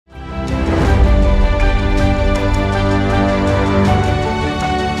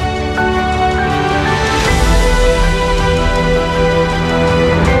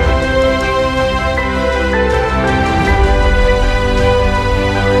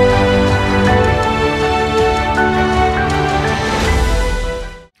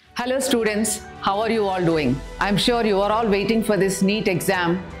I'm sure you are all waiting for this NEET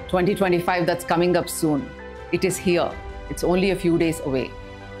exam 2025 that's coming up soon. It is here. It's only a few days away.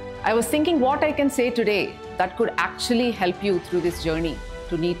 I was thinking what I can say today that could actually help you through this journey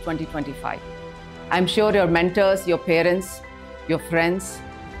to NEET 2025. I'm sure your mentors, your parents, your friends,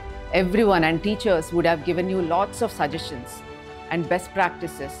 everyone and teachers would have given you lots of suggestions and best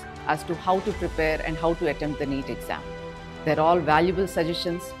practices as to how to prepare and how to attempt the NEET exam. They're all valuable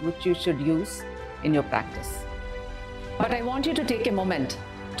suggestions which you should use in your practice. But I want you to take a moment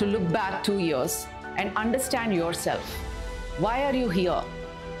to look back 2 years and understand yourself. Why are you here?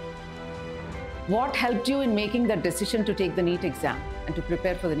 What helped you in making the decision to take the NEET exam and to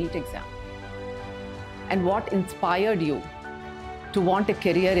prepare for the NEET exam? And what inspired you to want a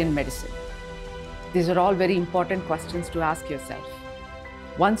career in medicine? These are all very important questions to ask yourself.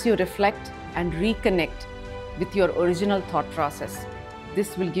 Once you reflect and reconnect with your original thought process,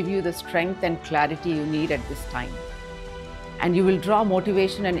 this will give you the strength and clarity you need at this time. And you will draw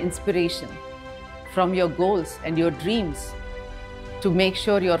motivation and inspiration from your goals and your dreams to make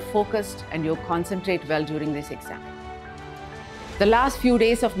sure you're focused and you concentrate well during this exam. The last few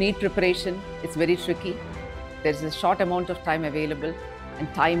days of NEET preparation is very tricky. There's a short amount of time available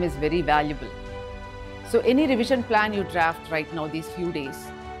and time is very valuable. So any revision plan you draft right now these few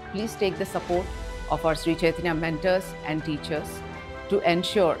days, please take the support of our Sri Chaitanya mentors and teachers to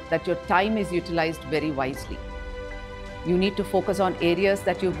ensure that your time is utilized very wisely. You need to focus on areas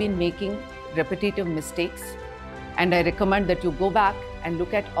that you've been making repetitive mistakes, and I recommend that you go back and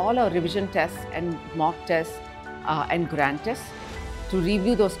look at all our revision tests and mock tests and grant tests to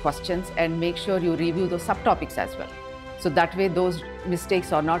review those questions and make sure you review those subtopics as well. So that way those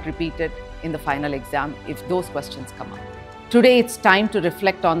mistakes are not repeated in the final exam if those questions come up. Today it's time to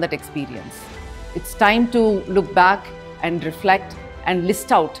reflect on that experience. It's time to look back and reflect and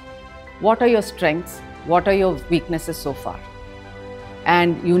list out what are your strengths, what are your weaknesses so far.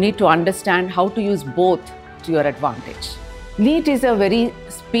 And you need to understand how to use both to your advantage. NEET is a very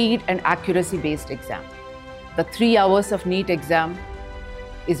speed and accuracy based exam. The 3 hours of NEET exam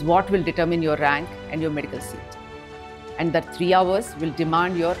is what will determine your rank and your medical seat. And that 3 hours will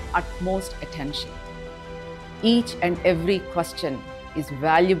demand your utmost attention. Each and every question is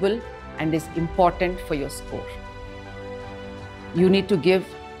valuable and is important for your score. You need to give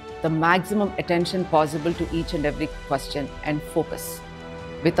the maximum attention possible to each and every question and focus.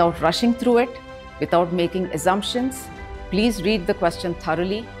 Without rushing through it, without making assumptions, please read the question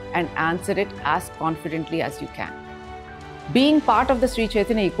thoroughly and answer it as confidently as you can. Being part of the Sri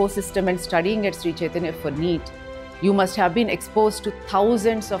Chaitanya ecosystem and studying at Sri Chaitanya for NEET, you must have been exposed to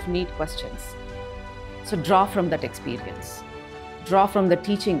thousands of NEET questions. So draw from that experience. Draw from the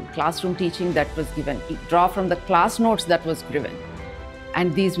teaching, classroom teaching that was given. Draw from the class notes that was given.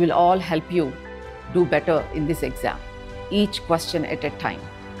 And these will all help you do better in this exam, each question at a time.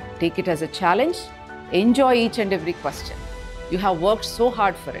 Take it as a challenge, enjoy each and every question. You have worked so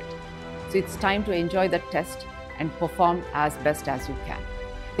hard for it. So it's time to enjoy the test and perform as best as you can.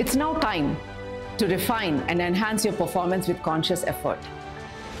 It's now time to refine and enhance your performance with conscious effort.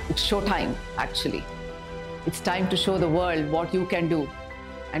 It's show time, actually. It's time to show the world what you can do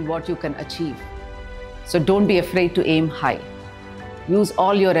and what you can achieve. So don't be afraid to aim high. Use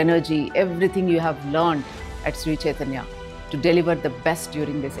all your energy, everything you have learned at Sri Chaitanya to deliver the best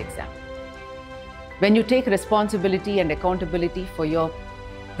during this exam. When you take responsibility and accountability for your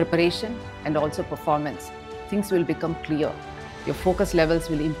preparation and also performance, things will become clear. Your focus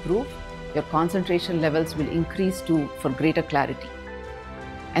levels will improve, your concentration levels will increase for greater clarity.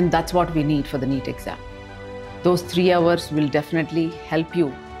 And that's what we need for the NEET exam. Those 3 hours will definitely help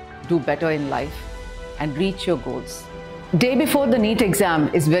you do better in life and reach your goals. Day before the NEET exam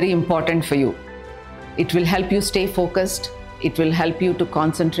is very important for you. It will help you stay focused. It will help you to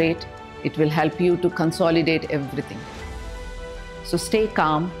concentrate. It will help you to consolidate everything. So stay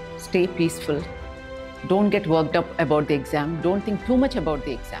calm, stay peaceful. Don't get worked up about the exam. Don't think too much about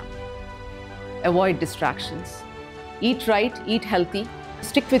the exam. Avoid distractions. Eat right, eat healthy.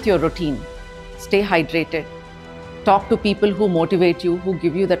 Stick with your routine. Stay hydrated. Talk to people who motivate you, who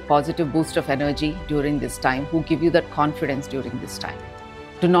give you that positive boost of energy during this time, who give you that confidence during this time.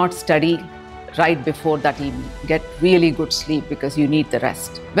 Do not study right before that evening. Get really good sleep because you need the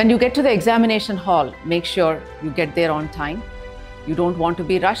rest. When you get to the examination hall, make sure you get there on time. You don't want to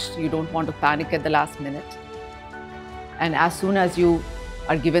be rushed. You don't want to panic at the last minute. And as soon as you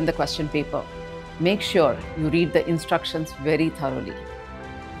are given the question paper, make sure you read the instructions very thoroughly,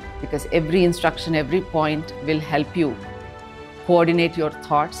 because every instruction, every point will help you coordinate your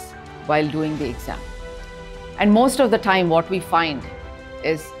thoughts while doing the exam. And most of the time what we find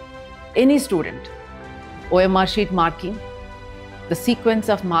is any student OMR sheet marking, the sequence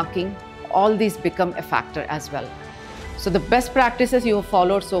of marking, all these become a factor as well. So the best practices you have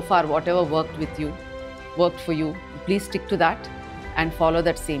followed so far, whatever worked for you, please stick to that and follow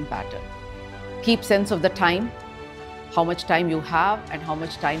that same pattern. Keep sense of the time, how much time you have and how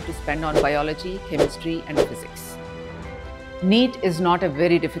much time to spend on biology, chemistry and physics. NEET is not a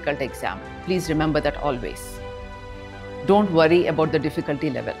very difficult exam. Please remember that always. Don't worry about the difficulty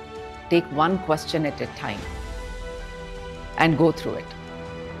level. Take one question at a time and go through it.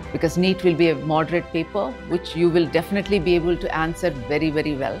 Because NEET will be a moderate paper, which you will definitely be able to answer very,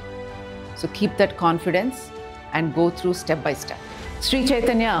 very well. So keep that confidence and go through step by step. Sri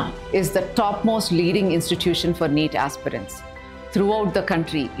Chaitanya is the topmost leading institution for NEET aspirants throughout the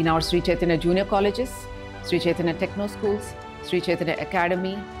country in our Sri Chaitanya Junior Colleges, Sri Chaitanya Techno Schools, Sri Chaitanya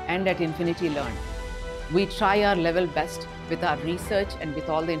Academy and at Infinity Learn. We try our level best with our research and with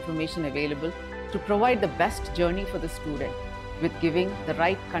all the information available to provide the best journey for the student with giving the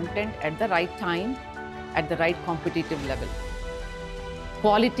right content at the right time, at the right competitive level.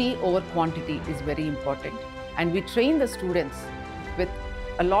 Quality over quantity is very important, and we train the students with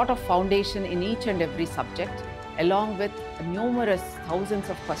a lot of foundation in each and every subject, along with numerous thousands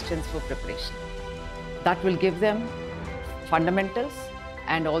of questions for preparation. That will give them fundamentals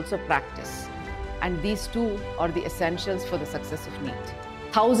and also practice. And these two are the essentials for the success of NEET.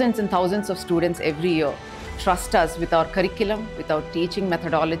 Thousands and thousands of students every year trust us with our curriculum, with our teaching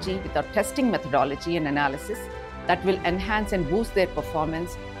methodology, with our testing methodology and analysis that will enhance and boost their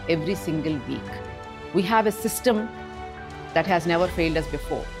performance every single week. We have a system that has never failed us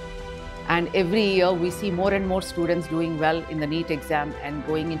before. And every year we see more and more students doing well in the NEET exam and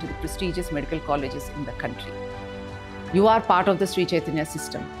going into the prestigious medical colleges in the country. You are part of the Sri Chaitanya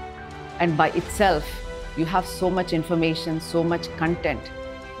system. And by itself, you have so much information, so much content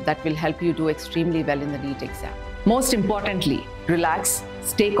that will help you do extremely well in the NEET exam. Most importantly, relax,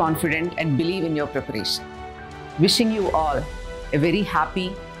 stay confident and believe in your preparation. Wishing you all a very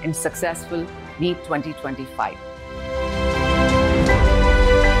happy and successful NEET 2025.